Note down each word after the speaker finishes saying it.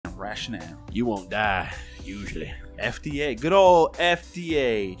rationale. You won't die, usually. FDA, good old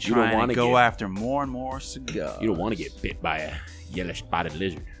FDA, trying to go after more and more cigars. You don't want to get bit by a yellow spotted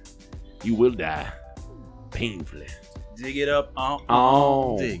lizard. You will die painfully. Dig it up,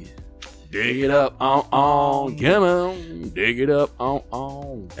 dig it. Dig it up, come on. Dig it up,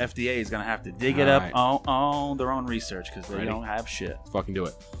 FDA is going to have to dig it up on their own research because they don't have shit. Fucking do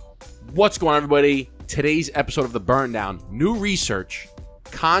it. What's going on, everybody? Today's episode of The Burn Down, new research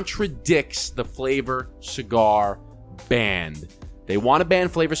contradicts the flavor cigar ban. They want to ban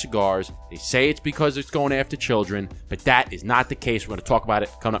flavor cigars. They say it's because it's going after children, but that is not the case. We're going to talk about it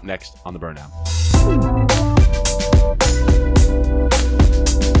coming up next on The Burn Down.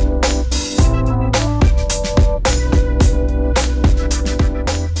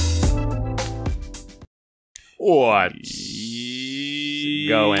 What's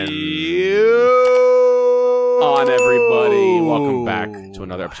going on, everybody? Welcome back to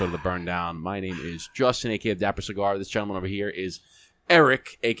another episode of The Burn Down. My name is Justin, a.k.a. Dapper Cigar. This gentleman over here is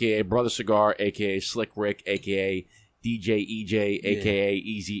Eric, a.k.a. Brother Cigar, a.k.a. Slick Rick, a.k.a. DJ EJ, a.k.a.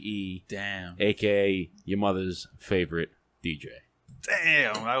 Easy E. Damn. A.k.a. your mother's favorite DJ.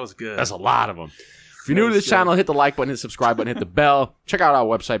 Damn, that was good. That's a lot of them. If you're new to this channel, hit the like button, hit the subscribe button, hit the bell. Check out our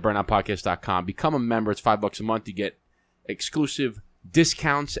website, burnoutpodcast.com. Become a member. It's $5 a month. You get exclusive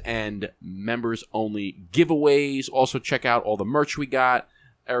discounts and members-only giveaways. Also, check out all the merch we got.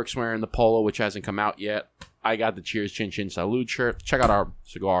 Eric's wearing the polo, which hasn't come out yet. I got the Cheers Chin Chin Salute shirt. Check out our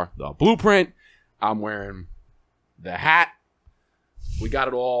cigar, The Blueprint. I'm wearing the hat. We got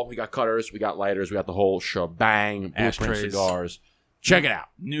it all. We got cutters. We got lighters. We got the whole shebang. Blueprint ashtrays. Cigars. Check it out.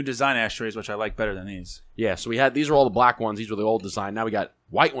 New design ashtrays, which I like better than these. Yeah, so we had, these are all the black ones. These were the old design. Now we got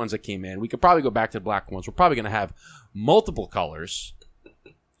white ones that came in. We could probably go back to the black ones. We're probably going to have multiple colors.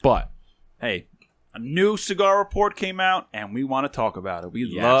 But, hey, a new cigar report came out, and we want to talk about it. We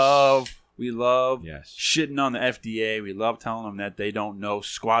love shitting on the FDA. We love telling them that they don't know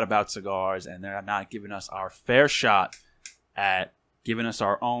squat about cigars, and they're not giving us our fair shot at giving us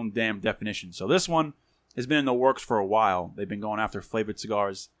our own damn definition. So this one has been in the works for a while. They've been going after flavored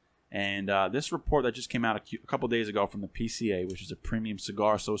cigars. And this report that just came out a couple days ago from the PCA, which is a Premium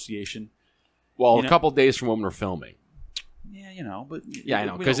Cigar Association. Well, a couple days from when we're filming. Yeah, but... Yeah, I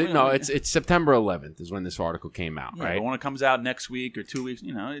know, because it's September 11th is when this article came out, right? But when it comes out next week or 2 weeks,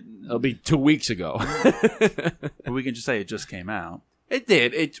 it'll be 2 weeks ago. But we can just say it just came out. It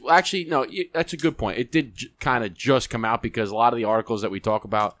did. Actually, no, that's a good point. It did kind of just come out because a lot of the articles that we talk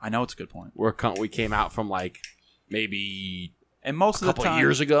about... I know it's a good point. We came out from like maybe and most a couple of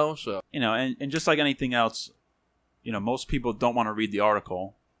years ago. So and just like anything else, most people don't want to read the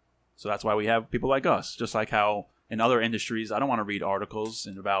article. So that's why we have people like us. Just like how in other industries, I don't want to read articles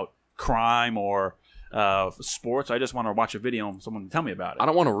about crime or sports. I just want to watch a video and someone tell me about it. I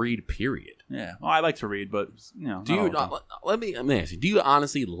don't want to read, period. Yeah. Well, I like to read, but, Do you, let me ask you, do you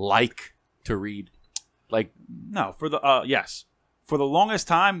honestly like to read? Like, no, yes. For the longest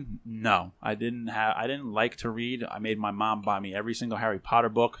time, no. I didn't like to read. I made my mom buy me every single Harry Potter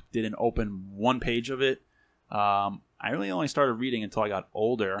book. Didn't open one page of it. I really only started reading until I got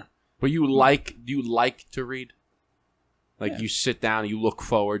older. But do you like to read? Like, you sit down and you look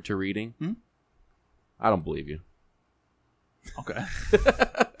forward to reading? Hmm? I don't believe you. Okay.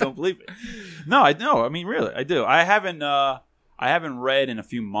 Don't believe it. No, I know. I mean, really, I do. I haven't read in a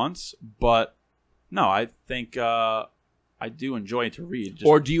few months, but no, I think I do enjoy to read.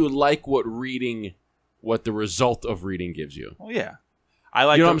 Or do you like what the result of reading gives you? Well, yeah. I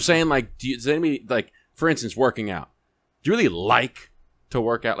like. You know what I'm saying? Like, does anybody, like, for instance, working out? Do you really like to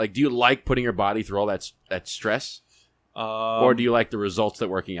work out? Like, do you like putting your body through all that stress? Or do you like the results that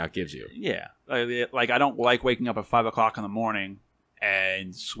working out gives you? Yeah. Like, I don't like waking up at 5 o'clock in the morning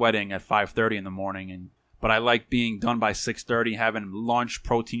and sweating at 5:30 in the morning. But I like being done by 6:30, having lunch,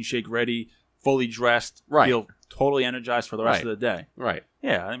 protein shake ready, fully dressed, feel totally energized for the rest of the day. Right.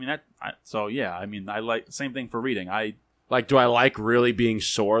 Yeah. I mean, I like the same thing for reading. Do I like really being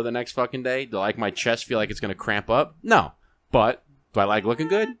sore the next fucking day? Do I like my chest feel like it's going to cramp up? No. But do I like looking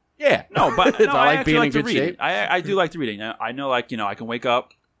good? Yeah. No, but do I like being in good shape? I do like to read. I know, I can wake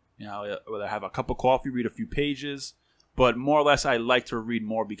up, whether I have a cup of coffee, read a few pages, but more or less I like to read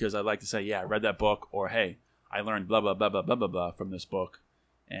more because I like to say, yeah, I read that book, or hey, I learned blah, blah, blah, blah, blah, blah, blah from this book.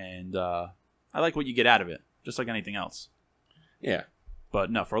 And I like what you get out of it, just like anything else. Yeah.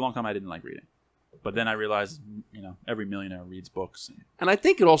 But no, for a long time I didn't like reading. But then I realized, every millionaire reads books. And I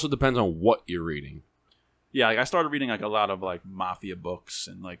think it also depends on what you're reading. Yeah, I started reading a lot of mafia books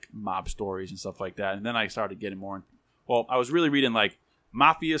and mob stories and stuff like that. And then I started getting more. I was really reading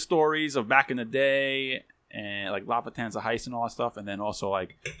mafia stories of back in the day, and like La Matanza Heist and all that stuff, and then also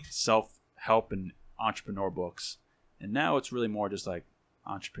like self-help and entrepreneur books. And now it's really more just like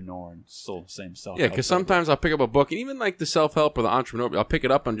entrepreneur and still the same self-help. Yeah, because sometimes I'll pick up a book, and even like the self-help or the entrepreneur, I'll pick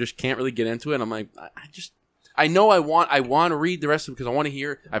it up and just can't really get into it. And I'm like, I know I want to read the rest of it because I want to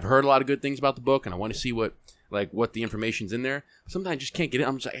hear. I've heard a lot of good things about the book, and I want to see what the information's in there. Sometimes I just can't get in.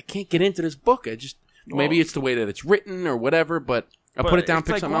 I'm just like, I can't get into this book. Maybe it's the way that it's written or whatever, but I put it down,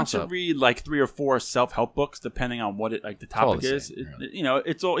 pick something else up. Once you read like 3 or 4 self-help books, depending on what the topic is, same, really.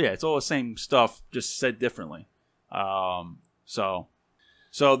 It's all the same stuff, just said differently. So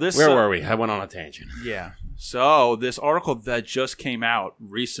this where were we? I went on a tangent. Yeah. So this article that just came out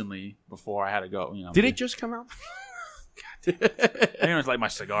recently, before I had to go, did it just come out? I didn't light my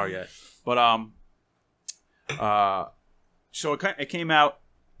cigar yet, but so it came out,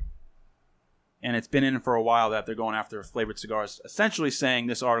 and it's been in for a while that they're going after flavored cigars. Essentially saying,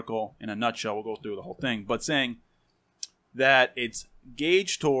 this article in a nutshell, we'll go through the whole thing, but saying that it's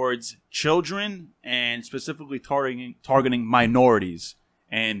gauged towards children and specifically targeting minorities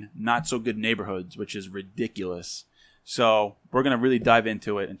and not so good neighborhoods, which is ridiculous. So we're going to really dive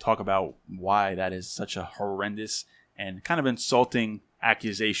into it and talk about why that is such a horrendous and kind of insulting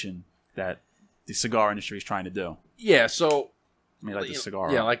accusation that the cigar industry is trying to do. Yeah, so I mean, like the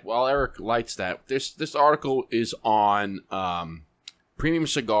cigar. Yeah, like while Eric lights that, this article is on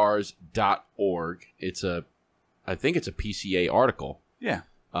premiumcigars.org. I think it's a PCA article. Yeah.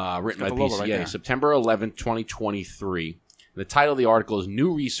 Written by PCA, right, September 11th, 2023. The title of the article is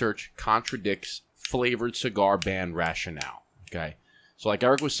New Research Contradicts Flavored Cigar Ban Rationale. Okay. So like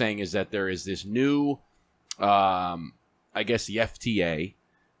Eric was saying, is that there is this new, I guess the FDA.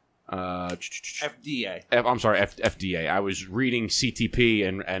 FDA. I'm sorry, FDA. I was reading CTP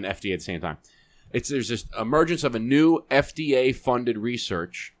and FDA at the same time. There's this emergence of a new FDA-funded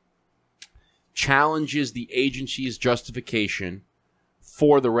research challenges the agency's justification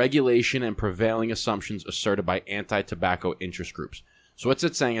for the regulation and prevailing assumptions asserted by anti-tobacco interest groups. So what's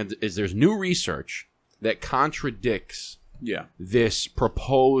it saying is there's new research that contradicts this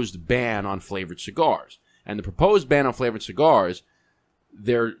proposed ban on flavored cigars. And the proposed ban on flavored cigars,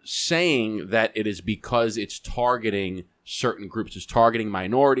 they're saying that it is because it's targeting certain groups. It's targeting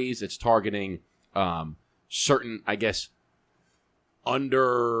minorities. It's targeting certain, I guess,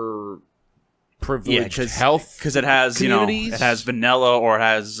 underprivileged health because it has communities. It has vanilla, or it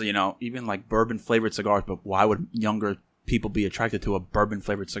has even like bourbon flavored cigars. But why would younger people be attracted to a bourbon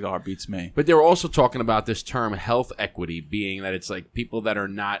flavored cigar? Beats me. But they were also talking about this term health equity, being that it's like people that are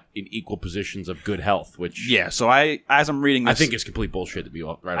not in equal positions of good health. Which so as I'm reading this, I think it's complete bullshit to be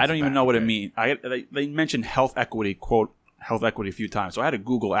right. I don't even know what it means. They mentioned health equity, quote health equity, a few times, so I had to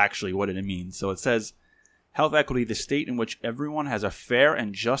Google actually what it means. So it says, health equity, the state in which everyone has a fair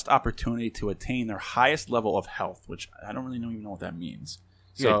and just opportunity to attain their highest level of health, which I don't really even know what that means.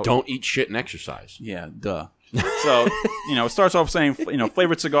 So don't eat shit and exercise. Yeah, duh. So, it starts off saying,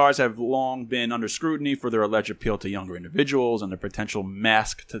 flavored cigars have long been under scrutiny for their alleged appeal to younger individuals and their potential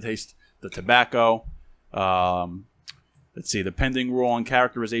mask to taste the tobacco. Let's see, the pending rule on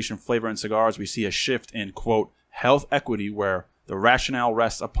characterization of flavor in cigars, we see a shift in, quote, health equity, where the rationale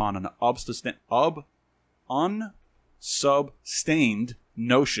rests upon an unsubstained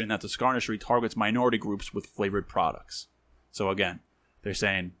notion that the cigar industry targets minority groups with flavored products. So again, they're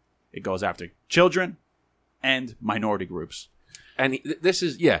saying it goes after children and minority groups. And this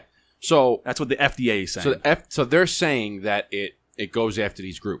is, so that's what the FDA is saying. So they're saying that it goes after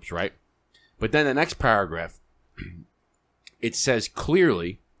these groups, right? But then the next paragraph, it says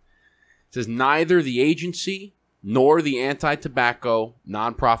clearly, it says neither the agency nor the anti-tobacco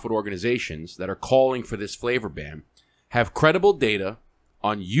nonprofit organizations that are calling for this flavor ban have credible data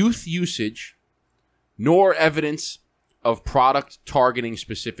on youth usage nor evidence of product targeting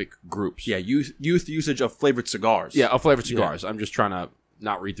specific groups. Yeah, youth usage of flavored cigars. Yeah, of flavored cigars. Yeah. I'm just trying to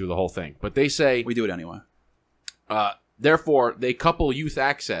not read through the whole thing. But they say... We do it anyway. Therefore, they couple youth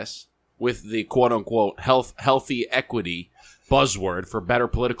access with the quote-unquote healthy equity buzzword for better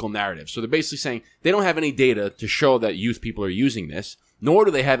political narrative. So they're basically saying they don't have any data to show that youth people are using this, nor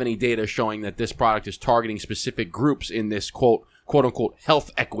do they have any data showing that this product is targeting specific groups in this quote-unquote health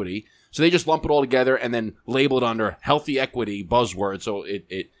equity. So they just lump it all together and then label it under healthy equity buzzword, so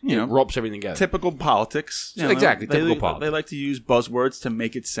it ropes everything together. Typical politics. Exactly, typical politics. They like to use buzzwords to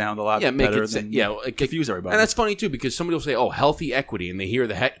make it sound a lot better than confuse everybody. And that's funny, too, because somebody will say, oh, healthy equity, and they hear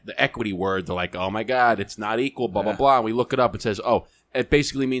the equity word, they're like, oh, my God, it's not equal, blah, blah, blah. And we look it up, it says, oh, it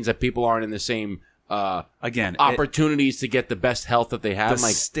basically means that people aren't in the same... opportunities to get the best health that they have. The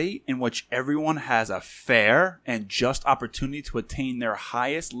state in which everyone has a fair and just opportunity to attain their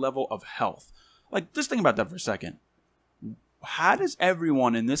highest level of health. Like, just think about that for a second. How does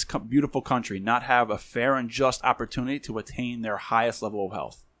everyone in this beautiful country not have a fair and just opportunity to attain their highest level of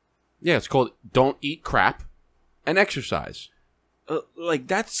health? Yeah, it's called don't eat crap and exercise. Like,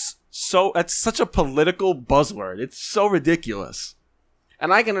 that's such a political buzzword. It's so ridiculous.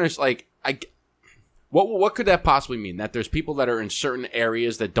 And I can understand, what could that possibly mean? That there's people that are in certain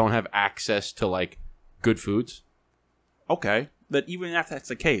areas that don't have access to, like, good foods? Okay. That even if that's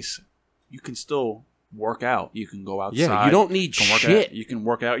the case, you can still work out. You can go outside. Yeah, you don't need shit. You can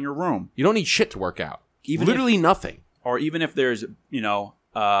work out in your room. You don't need shit to work out. Literally nothing. Or even if there's, if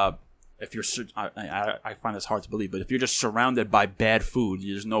you're, I find this hard to believe, but if you're just surrounded by bad food,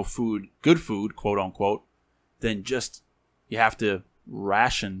 there's no food, good food, quote unquote, then just, you have to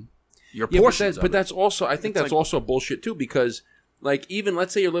ration your portions. But that's also, I think that's also bullshit too, because, like, even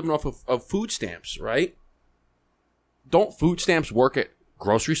let's say you're living off of food stamps, right? Don't food stamps work at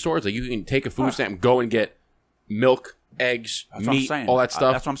grocery stores? Like, you can take a food stamp and go and get milk, eggs, meat, all that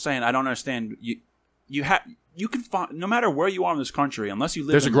stuff. That's what I'm saying. I don't understand. You can find, no matter where you are in this country, unless you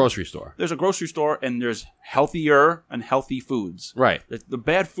live there's a grocery store. There's a grocery store, and there's healthier and healthy foods. Right. The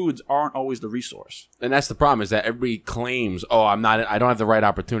bad foods aren't always the resource. And that's the problem, is that everybody claims, I don't have the right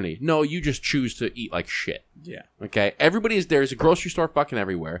opportunity. No, you just choose to eat like shit. Yeah. Okay? There's a grocery store fucking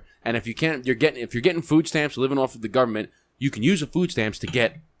everywhere, and if you're getting food stamps living off of the government, you can use the food stamps to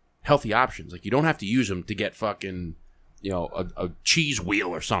get healthy options. Like, you don't have to use them to get fucking, a cheese wheel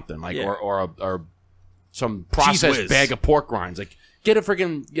or something, like, or some processed bag of pork rinds. Like, get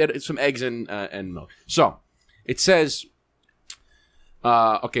some eggs and milk. So it says,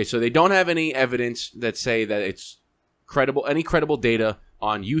 okay, so they don't have any evidence that say that it's any credible data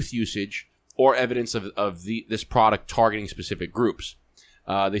on youth usage or evidence of this product targeting specific groups.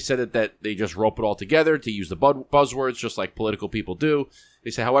 They said that they just rope it all together to use the buzzwords, just like political people do.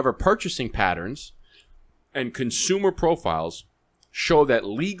 They say, however, purchasing patterns and consumer profiles show that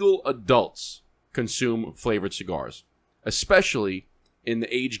legal adults consume flavored cigars, especially in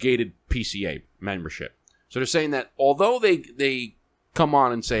the age-gated PCA membership. So they're saying that although they come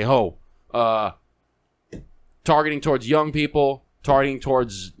on and say, targeting towards young people, targeting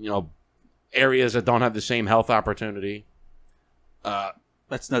towards areas that don't have the same health opportunity,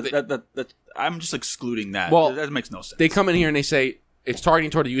 that's not that. I'm just excluding that. Well, that makes no sense. They come in here and they say it's targeting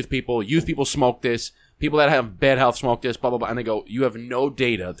toward the youth people. Youth people smoke this. People that have bad health smoke this, blah, blah, blah. And they go, you have no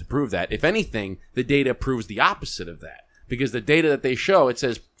data to prove that. If anything, the data proves the opposite of that. Because the data that they show, it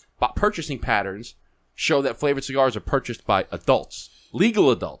says purchasing patterns show that flavored cigars are purchased by adults, legal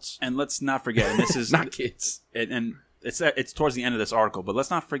adults. And let's not forget, and this is not kids. And it's towards the end of this article, but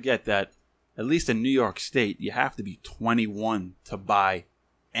let's not forget that at least in New York State, you have to be 21 to buy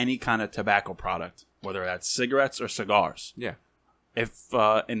any kind of tobacco product, whether that's cigarettes or cigars. Yeah. If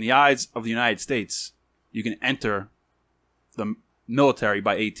in the eyes of the United States, you can enter the military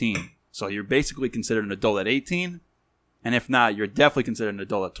by 18. So you're basically considered an adult at 18. And if not, you're definitely considered an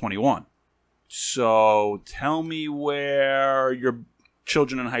adult at 21. So tell me where your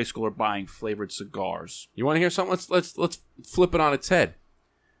children in high school are buying flavored cigars. You want to hear something? Let's flip it on its head.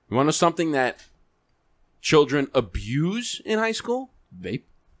 You want to know something that children abuse in high school? Vape.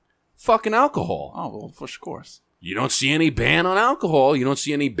 Fucking alcohol. Oh, well, of course. You don't see any ban on alcohol. You don't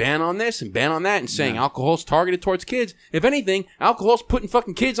see any ban on this and ban on that and saying alcohol's targeted towards kids. If anything, alcohol's putting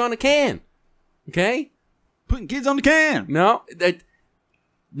fucking kids on the can. Okay? Putting kids on the can. No,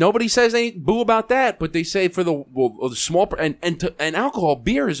 nobody says any boo about that, but they say for the small and alcohol,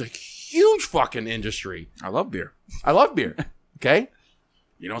 beer is a huge fucking industry. I love beer. Okay?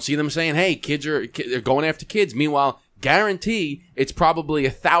 You don't see them saying, "Hey, they're going after kids." Meanwhile, guarantee it's probably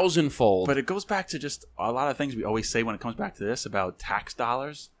 1,000-fold. But it goes back to just a lot of things we always say when it comes back to this about tax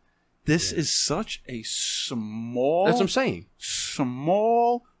dollars. This is such a small... That's what I'm saying.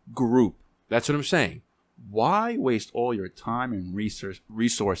 Small group. That's what I'm saying. Why waste all your time and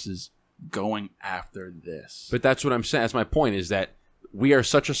resources going after this? But that's what I'm saying. That's my point, is that we are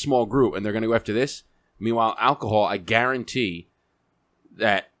such a small group, and they're going to go after this. Meanwhile, alcohol, I guarantee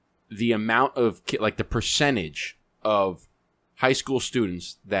that the amount of... like the percentage of high school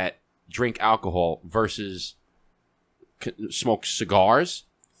students that drink alcohol versus smoke cigars,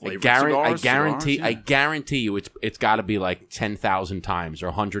 I guarantee you it's got to be like 10,000 times or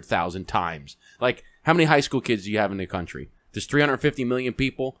 100,000 times. Like, how many high school kids do you have in the country? There's 350 million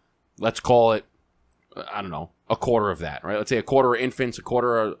people. Let's call it, I don't know, a quarter of that, right? Let's say a quarter are infants, a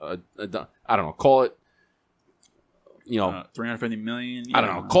quarter are, I don't know, call it, 350 million. I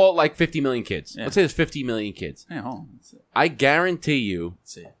don't know. Call it like 50 million kids. Yeah. Let's say there's 50 million kids. Yeah, hold on. I guarantee you,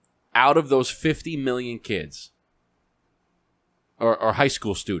 out of those 50 million kids, or high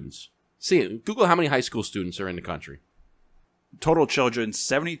school students, See, Google how many high school students are in the country. Total children,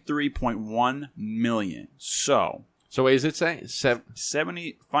 73.1 million. So what does it say?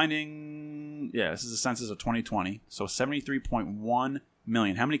 70 finding. Yeah, this is the census of 2020. So 73.1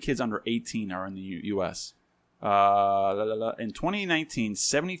 million. How many kids under 18 are in the U.S.? In 2019,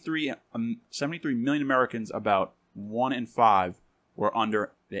 73 million Americans, about 1 in 5, were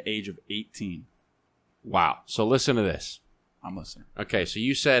under the age of 18. Wow. So listen to this. I'm listening. Okay, so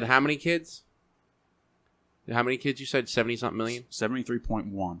you said how many kids? How many kids you said? 70-something million?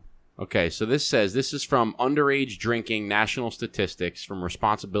 73.1. Okay, so this says, this is from Underage Drinking National Statistics from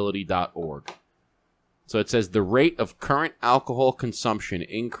responsibility.org. So it says the rate of current alcohol consumption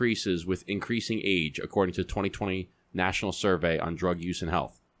increases with increasing age, according to the 2020 National Survey on Drug Use and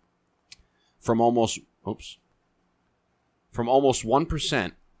Health. From almost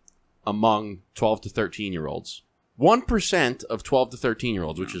 1% among 12 to 13-year-olds. 1% of 12 to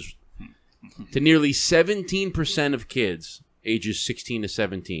 13-year-olds, which is to nearly 17% of kids ages 16 to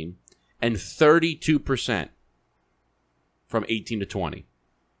 17, and 32% from 18 to 20.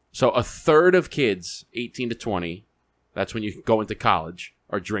 So a third of kids 18 to 20, that's when you go into college,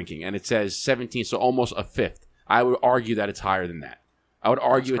 are drinking. And it says 17, so almost a fifth. I would argue that it's higher than that. I would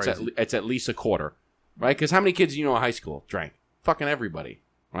argue it's at least a quarter, right? Because how many kids do you know in high school drank? Fucking everybody,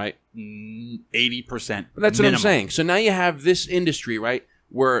 right? 80%. That's what I'm saying. So now you have this industry, right,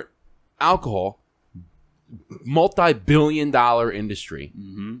 where alcohol, multi-billion-dollar industry,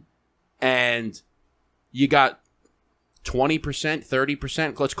 and you got 20%,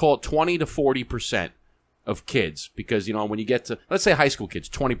 30%, let's call it 20 to 40% of kids, because, you know, when you get to, let's say high school kids,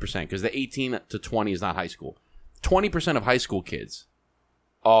 20%, because the 18 to 20 is not high school. 20% of high school kids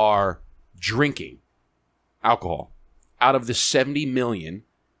are drinking alcohol. Out of the 70 million,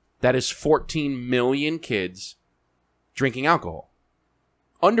 that is 14 million kids drinking alcohol.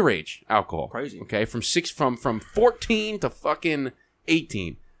 Underage alcohol. Crazy. Okay, from 14 to fucking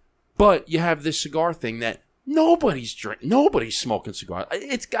 18. But you have this cigar thing that nobody's smoking cigars.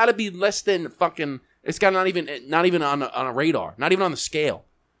 It's got to be less than fucking. It's got not even on a radar, not even on the scale.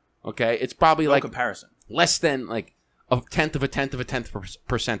 Okay, it's probably no like comparison. Less than like a tenth of a tenth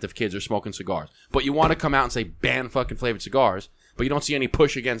percent of kids are smoking cigars. But you want to come out and say ban fucking flavored cigars, but you don't see any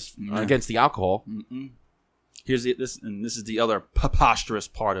push against the alcohol. Here's this is the other preposterous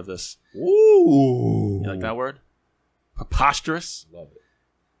part of this. Ooh, you like that word? Preposterous. Love it.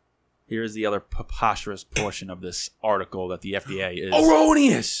 Here's the other preposterous portion of this article that the FDA is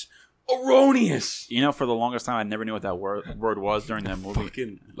erroneous. You know, for the longest time, I never knew what that word was during that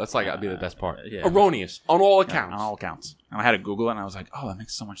movie. That's like gotta be the best part. Yeah. Erroneous on all accounts. Yeah, on all accounts. And I had to Google it, and I was like, "Oh, that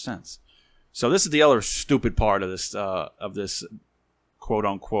makes so much sense." So this is the other stupid part of this quote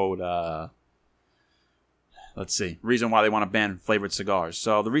unquote. Let's see. Reason why they want to ban flavored cigars.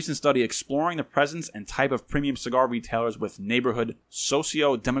 So the recent study exploring the presence and type of premium cigar retailers with neighborhood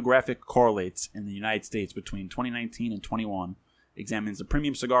socio-demographic correlates in the United States between 2019 and 21 examines the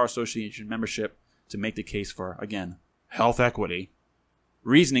Premium Cigar Association membership to make the case for, again, health equity.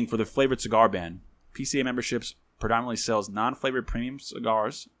 Reasoning for the flavored cigar ban. PCA memberships predominantly sells non-flavored premium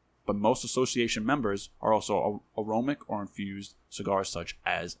cigars, but most association members are also aromatic or infused cigars such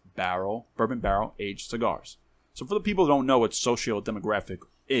as bourbon barrel aged cigars. So for the people who don't know what socio-demographic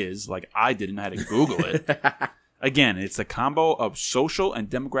is, like I didn't, I had to Google it. Again, it's a combo of social and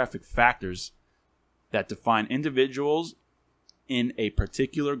demographic factors that define individuals in a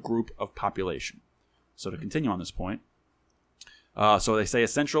particular group of population. So to continue on this point, so they say a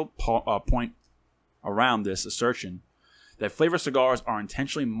central point around this assertion that flavor cigars are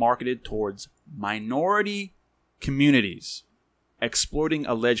intentionally marketed towards minority communities, exploiting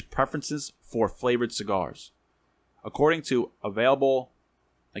alleged preferences for flavored cigars. According to available,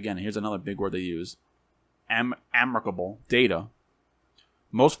 again, here's another big word they use, amicable data,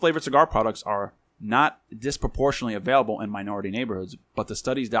 most flavored cigar products are not disproportionately available in minority neighborhoods, but the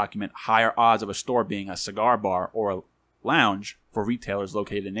studies document higher odds of a store being a cigar bar or a lounge for retailers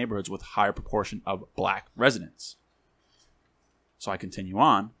located in neighborhoods with higher proportion of black residents. So I continue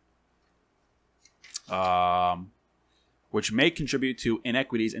on, which may contribute to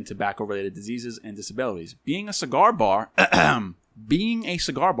inequities in tobacco-related diseases and disabilities. Being a cigar bar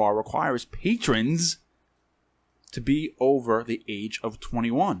requires patrons to be over the age of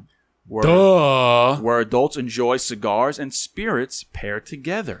 21. Where adults enjoy cigars and spirits paired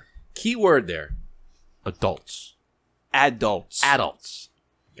together. Key word there. Adults. Adults.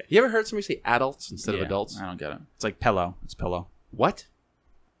 You ever heard somebody say adults instead of adults? I don't get it. It's like pillow. It's pillow. What?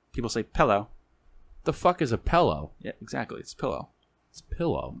 People say pillow. The fuck is a pillow? Yeah, exactly. It's pillow. It's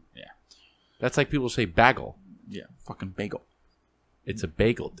pillow. Yeah. That's like people say bagel. Yeah, fucking bagel. It's a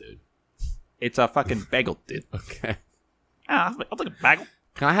bagel, dude. It's a fucking bagel, dude. Okay. I'll take a bagel.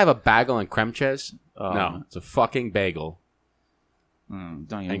 Can I have a bagel and creme cheese? No, it's a fucking bagel don't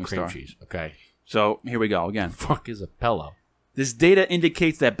even and cream cheese. Okay. So here we go again. Fuck is a pillow? This data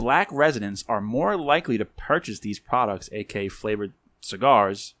indicates that black residents are more likely to purchase these products, aka flavored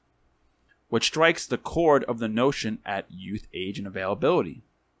cigars, which strikes the chord of the notion at youth, age, and availability.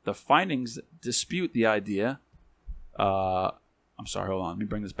 The findings dispute the idea. I'm sorry, hold on. Let me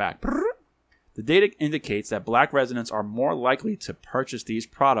bring this back. The data indicates that black residents are more likely to purchase these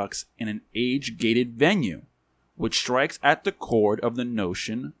products in an age-gated venue, which strikes at the chord of the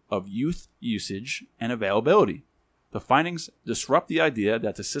notion of youth usage and availability. The findings disrupt the idea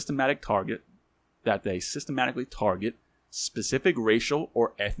that they systematically target specific racial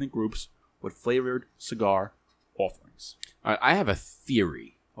or ethnic groups with flavored cigar offerings. All right, I have a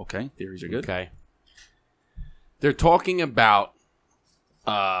theory. Okay, theories are good. Okay. They're talking about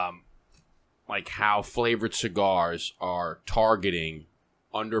like how flavored cigars are targeting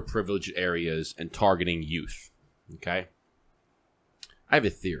underprivileged areas and targeting youth. Okay? I have a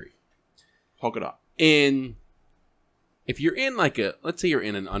theory. Hook it up. If you're in like let's say you're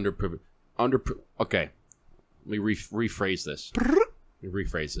in an underprivileged, okay, let me rephrase this.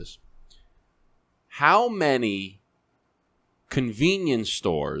 How many convenience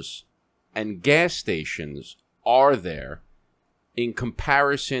stores and gas stations are there in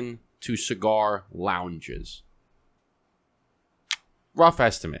comparison to cigar lounges? Rough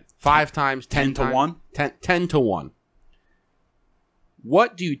estimate. 5 times, 10 to 1? 10 to 1.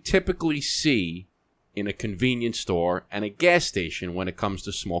 What do you typically see in a convenience store and a gas station when it comes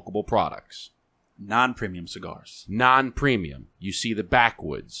to smokable products? Non-premium cigars. Non-premium. You see the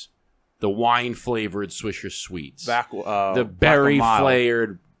backwoods, the wine-flavored Swisher Sweets, the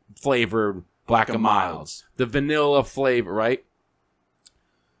berry-flavored Black and Milds, the vanilla flavor, right?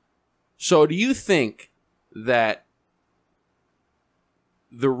 So do you think that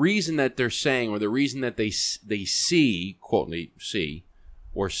the reason that they're saying, or the reason that they see, quote, see,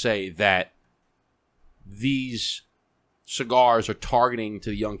 or say that these cigars are targeting to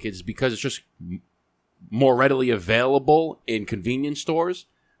the young kids is because it's just more readily available in convenience stores,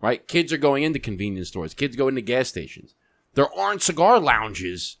 right? Kids are going into convenience stores. Kids go into gas stations. There aren't cigar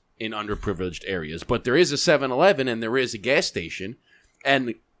lounges in underprivileged areas, but there is a 7-Eleven and there is a gas station,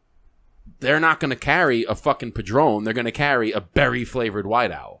 and they're not going to carry a fucking Padron. They're going to carry a berry-flavored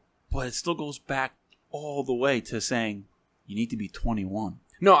White Owl. But it still goes back all the way to saying you need to be 21.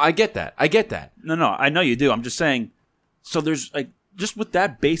 No, I get that. No, I know you do. I'm just saying, so there's like, just with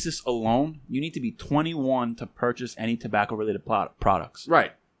that basis alone, you need to be 21 to purchase any tobacco-related products.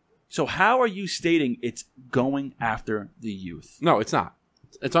 Right. So how are you stating it's going after the youth? No, it's not.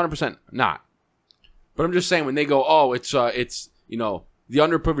 It's 100% not. But I'm just saying when they go, oh, it's you know, the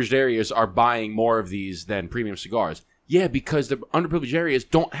underprivileged areas are buying more of these than premium cigars. Yeah, because the underprivileged areas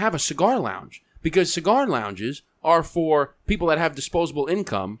don't have a cigar lounge. Because cigar lounges are for people that have disposable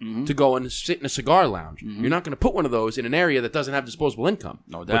income to go and sit in a cigar lounge. You're not going to put one of those in an area that doesn't have disposable income.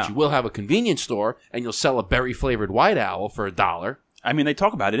 No doubt. But you will have a convenience store, and you'll sell a berry-flavored White Owl for $1. I mean, they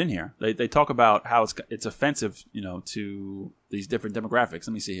talk about it in here. They talk about how it's offensive, you know, to these different demographics.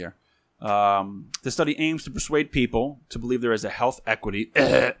 Let me see here. The study aims to persuade people to believe there is a health equity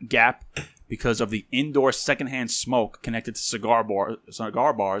gap because of the indoor secondhand smoke connected to cigar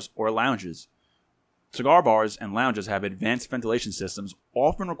bars or lounges. Cigar bars and lounges have advanced ventilation systems,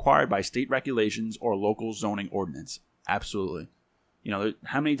 often required by state regulations or local zoning ordinance. Absolutely. You know,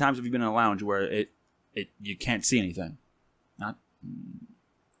 how many times have you been in a lounge where you can't see anything? Not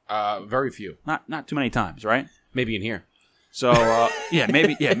very few. Not too many times, right? Maybe in here. So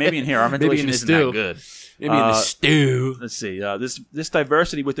maybe in here our ventilation isn't that good. Maybe in the stew. Let's see. This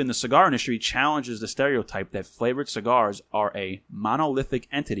diversity within the cigar industry challenges the stereotype that flavored cigars are a monolithic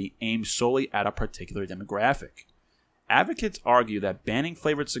entity aimed solely at a particular demographic. Advocates argue that banning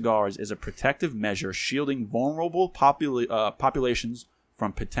flavored cigars is a protective measure shielding vulnerable populations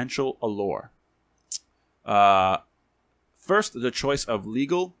from potential allure. First, the choice of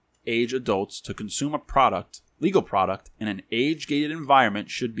legal age adults to consume a legal product in an age-gated environment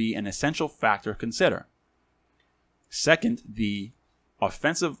should be an essential factor to consider. Second, the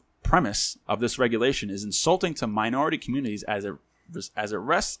offensive premise of this regulation is insulting to minority communities as it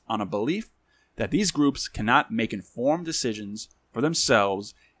rests on a belief that these groups cannot make informed decisions for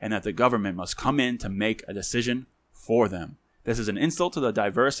themselves and that the government must come in to make a decision for them. This is an insult to the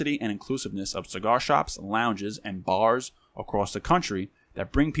diversity and inclusiveness of cigar shops, lounges, and bars across the country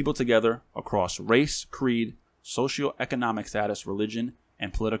that bring people together across race, creed, socioeconomic status, religion,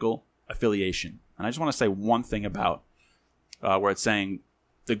 and political affiliation. And I just want to say one thing about where it's saying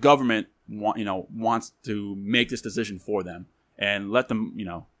the government wants to make this decision for them and let them,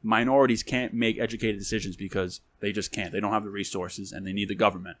 minorities can't make educated decisions because they just can't. They don't have the resources and they need the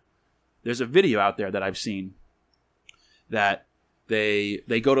government. There's a video out there that I've seen that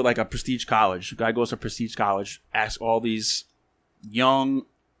they go to like a prestige college. A guy goes to a prestige college, asks all these young,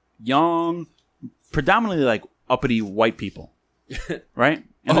 predominantly like uppity white people, right?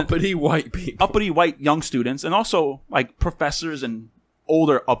 And uppity white people. Uppity white young students, and also like professors and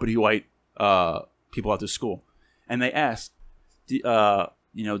older uppity white people at the school. And they ask, do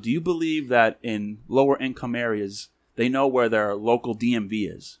you believe that in lower income areas they know where their local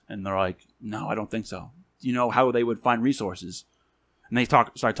DMV is? And they're like, no, I don't think so. Do you know how they would find resources? And they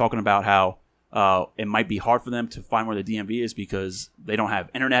start talking about how it might be hard for them to find where the DMV is because they don't have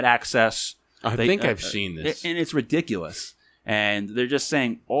internet access. I think I've seen this. And it's ridiculous. And they're just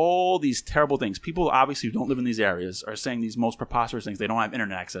saying all these terrible things. People obviously who don't live in these areas are saying these most preposterous things. They don't have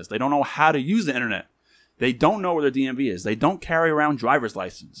internet access. They don't know how to use the internet. They don't know where their DMV is. They don't carry around driver's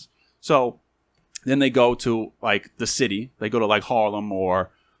license. So then they go to like the city. They go to like Harlem or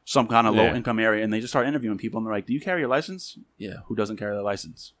some kind of low-income area, and they just start interviewing people. And they're like, do you carry your license? Yeah. Who doesn't carry their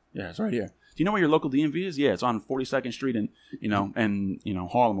license? Yeah, it's right here. Do you know where your local DMV is? Yeah, it's on 42nd Street in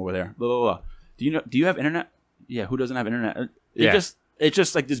Harlem over there. Blah, blah, blah. Do you have internet? Yeah, who doesn't have internet? It's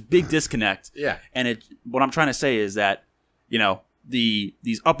just like this big disconnect. Yeah. And what I'm trying to say is that,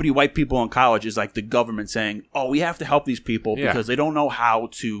 these uppity white people in college is like the government saying, oh, we have to help these people because they don't know how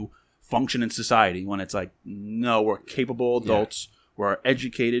to function in society, when it's like, no, we're capable adults. Yeah. We're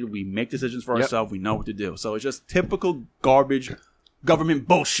educated. We make decisions for ourselves. We know what to do. So it's just typical garbage government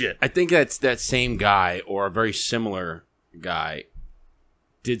bullshit. I think that's that same guy or a very similar guy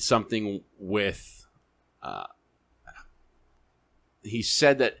did something with he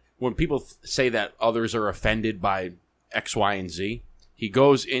said that when people say that others are offended by X, Y, and Z, he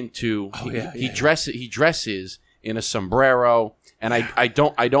goes into he dresses in a sombrero, and I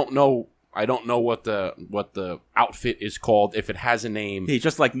don't know what the outfit is called, if it has a name. He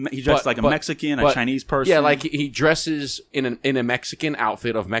dressed like a Mexican, a Chinese person. Yeah, like he dresses in a Mexican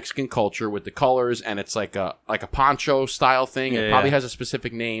outfit of Mexican culture with the colors, and it's like a poncho style thing. It probably has a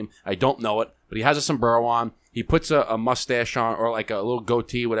specific name. I don't know it, but he has a sombrero on. He puts a mustache on, or like a little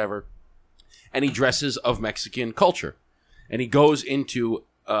goatee, whatever, and he dresses of Mexican culture. And he goes into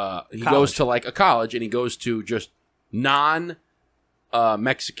goes to like a college, and he goes to just Mexican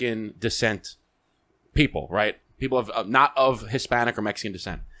descent people, right? People of not of Hispanic or Mexican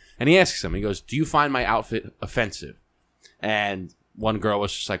descent. And he asks them, he goes, do you find my outfit offensive? And one girl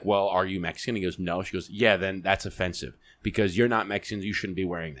was just like, well, are you Mexican? He goes, no. She goes, yeah, then that's offensive because you're not Mexican. You shouldn't be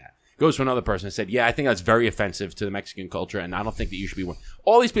wearing that. Goes to another person and said, yeah, I think that's very offensive to the Mexican culture, and I don't think that you should be wearing.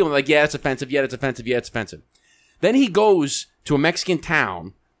 All these people are like, yeah, it's offensive. Yeah, it's offensive. Yeah, it's offensive. Then he goes to a Mexican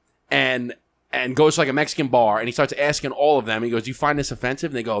town and goes to like a Mexican bar, and he starts asking all of them. He goes, do you find this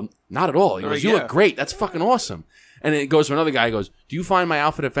offensive? And they go, not at all. He goes, you look great. That's fucking awesome. And then it goes to another guy. He goes, do you find my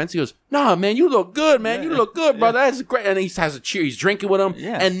outfit offensive? He goes, no, man, you look good, man. You look good, brother. That's great. And he has a cheer. He's drinking with them,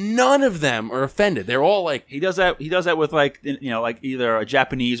 and none of them are offended. They're all like, he does that with like like either a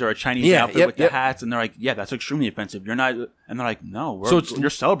Japanese or a Chinese outfit with the hats, and they're like, yeah, that's extremely offensive. You're not, and they're like, no, you're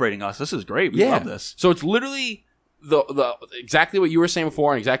celebrating us. This is great. We love this. So it's literally the exactly what you were saying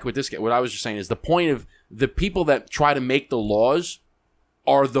before, and exactly what I was just saying is the point of the people that try to make the laws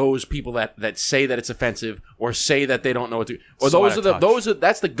are those people that say that it's offensive or say that they don't know what to, or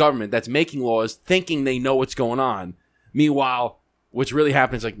that's the government that's making laws thinking they know what's going on. Meanwhile, what's really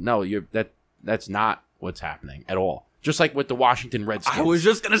happening is like, no, that's not what's happening at all. Just like with the Washington Redskins. I was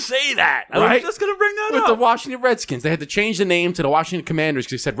just going to say that. I was just going to bring that up. With the Washington Redskins. They had to change the name to the Washington Commanders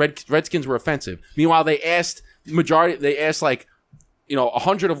because they said Redskins were offensive. Meanwhile, they asked like,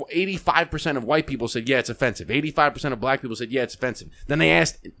 85% of white people said, yeah, it's offensive. 85% of black people said, yeah, it's offensive. Then they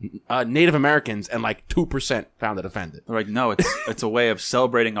asked Native Americans, and like 2% found it offended. They're like, no, it's a way of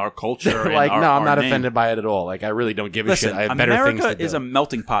celebrating our culture. Like, no, I'm not offended by it at all. Like, I really don't give a shit. I have better things to do. America is a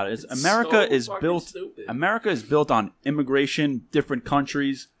melting pot. America is built on immigration, different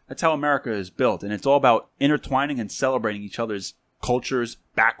countries. That's how America is built. And it's all about intertwining and celebrating each other's cultures,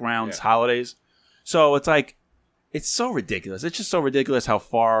 backgrounds, holidays. So it's like, it's so ridiculous. It's just so ridiculous how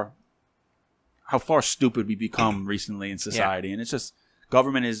far stupid we become recently in society. And it's just,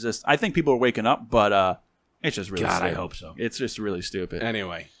 government is just, I think people are waking up, but it's just really stupid. I hope so. It's just really stupid.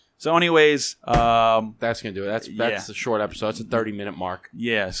 Anyway. So anyways. That's going to do it. That's a short episode. It's a 30-minute mark.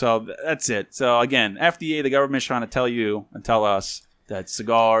 Yeah, so that's it. So again, FDA, the government's trying to tell you and tell us that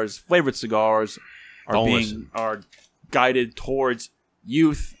flavored cigars are guided towards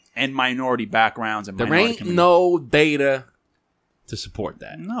youth and minority backgrounds and there ain't no data to support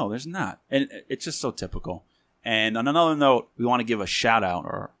that. No, there's not. And it's just so typical. And on another note, we want to give a shout out,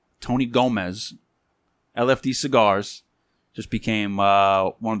 or Tony Gomez, LFD Cigars, just became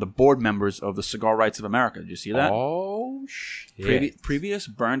one of the board members of the Cigar Rights of America. Did you see that? Oh, shit. Previous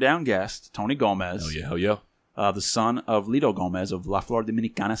Burn Down guest, Tony Gomez. Hell yeah. The son of Lito Gomez of La Flor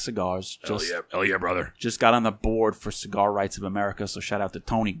Dominicana Cigars. Hell yeah, brother. Just got on the board for Cigar Rights of America. So shout out to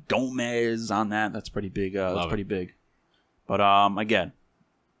Tony Gomez on that. That's pretty big. That's pretty big. But again,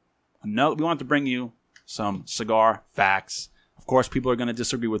 we want to bring you some cigar facts. Of course, people are going to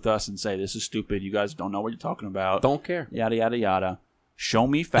disagree with us and say, this is stupid. You guys don't know what you're talking about. Don't care. Yada, yada, yada. Show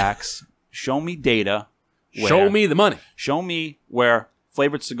me facts. Show me data. Show me the money. Show me where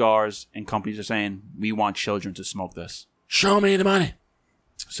flavored cigars and companies are saying, we want children to smoke this. Show me the money.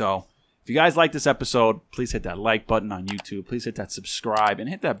 So, if you guys like this episode, please hit that like button on YouTube. Please hit that subscribe and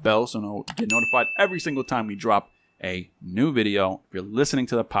hit that bell so you get notified every single time we drop a new video. If you're listening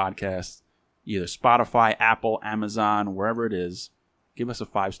to the podcast, either Spotify, Apple, Amazon, wherever it is, give us a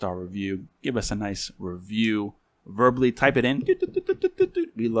 5-star review. Give us a nice review. Verbally type it in.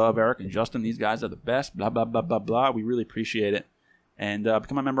 We love Eric and Justin. These guys are the best. Blah, blah, blah, blah, blah. We really appreciate it. And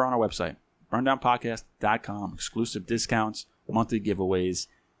become a member on our website, burndownpodcast.com. Exclusive discounts, monthly giveaways,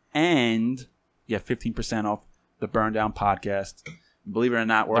 and you get 15% off the Burn Down Podcast. Believe it or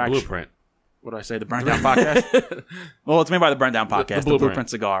not, we're the actually... Blueprint. What do I say? The Burn Down Podcast? Well, it's made by the Burn Down Podcast, the Blueprint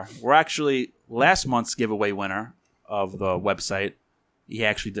Cigar. We're actually last month's giveaway winner of the website. He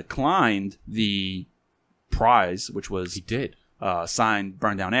actually declined the prize, which was... He did. Signed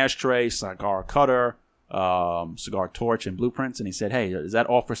Burn Down Ashtray, Cigar Cutter, Cigar Torch, and Blueprints. And he said, hey, is that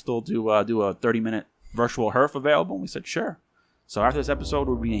offer still do a 30-minute virtual HERF available? And we said, sure. So after this episode,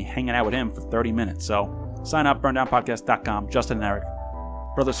 we'll be hanging out with him for 30 minutes. So sign up, burndownpodcast.com. Justin and Eric.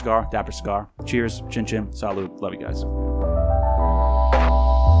 Brother Cigar, Dapper Cigar. Cheers, chin chin, salute. Love you guys.